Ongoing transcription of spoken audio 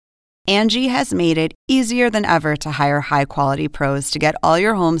Angie has made it easier than ever to hire high-quality pros to get all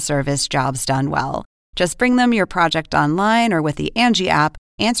your home service jobs done well. Just bring them your project online or with the Angie app,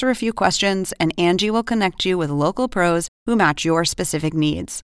 answer a few questions, and Angie will connect you with local pros who match your specific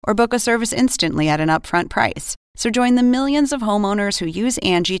needs. Or book a service instantly at an upfront price. So join the millions of homeowners who use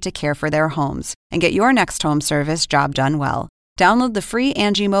Angie to care for their homes and get your next home service job done well. Download the free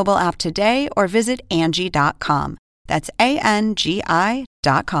Angie mobile app today or visit Angie.com. That's ANGI.com.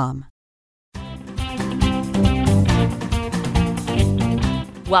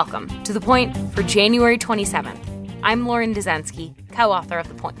 Welcome to The Point for January 27th. I'm Lauren Dezensky, co-author of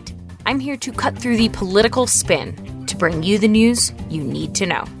The Point. I'm here to cut through the political spin to bring you the news you need to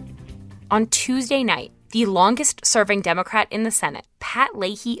know. On Tuesday night, the longest-serving Democrat in the Senate, Pat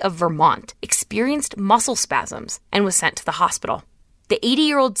Leahy of Vermont, experienced muscle spasms and was sent to the hospital. The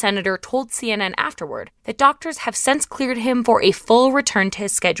 80-year-old senator told CNN afterward that doctors have since cleared him for a full return to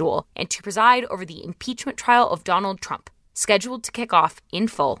his schedule and to preside over the impeachment trial of Donald Trump, scheduled to kick off in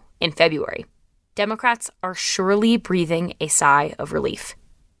full in February. Democrats are surely breathing a sigh of relief.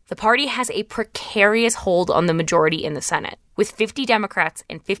 The party has a precarious hold on the majority in the Senate, with 50 Democrats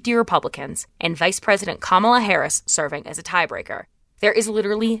and 50 Republicans, and Vice President Kamala Harris serving as a tiebreaker. There is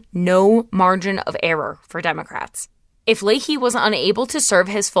literally no margin of error for Democrats. If Leahy was unable to serve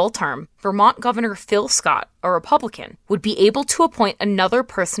his full term, Vermont Governor Phil Scott, a Republican, would be able to appoint another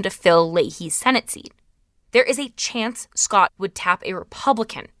person to fill Leahy's Senate seat. There is a chance Scott would tap a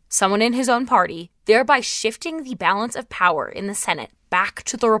Republican, someone in his own party, thereby shifting the balance of power in the Senate back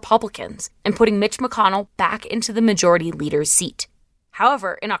to the Republicans and putting Mitch McConnell back into the majority leader's seat.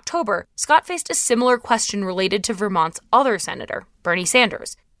 However, in October, Scott faced a similar question related to Vermont's other senator, Bernie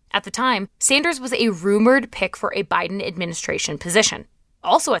Sanders. At the time, Sanders was a rumored pick for a Biden administration position.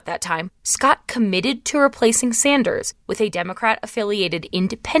 Also at that time, Scott committed to replacing Sanders with a Democrat-affiliated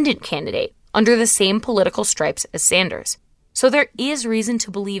independent candidate under the same political stripes as Sanders. So there is reason to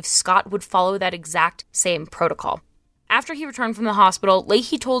believe Scott would follow that exact same protocol. After he returned from the hospital,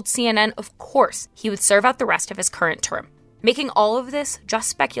 Leahy told CNN, of course, he would serve out the rest of his current term, making all of this just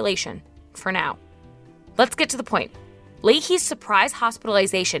speculation for now. Let's get to the point. Leahy's surprise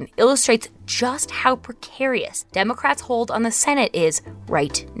hospitalization illustrates just how precarious Democrats' hold on the Senate is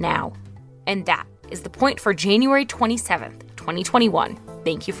right now. And that is the point for January 27th, 2021.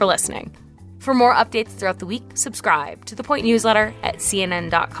 Thank you for listening. For more updates throughout the week, subscribe to The Point newsletter at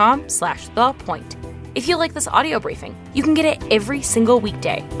cnn.com/thepoint. If you like this audio briefing, you can get it every single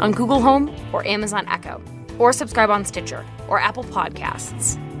weekday on Google Home or Amazon Echo, or subscribe on Stitcher or Apple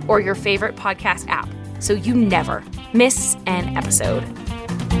Podcasts or your favorite podcast app so you never miss an episode.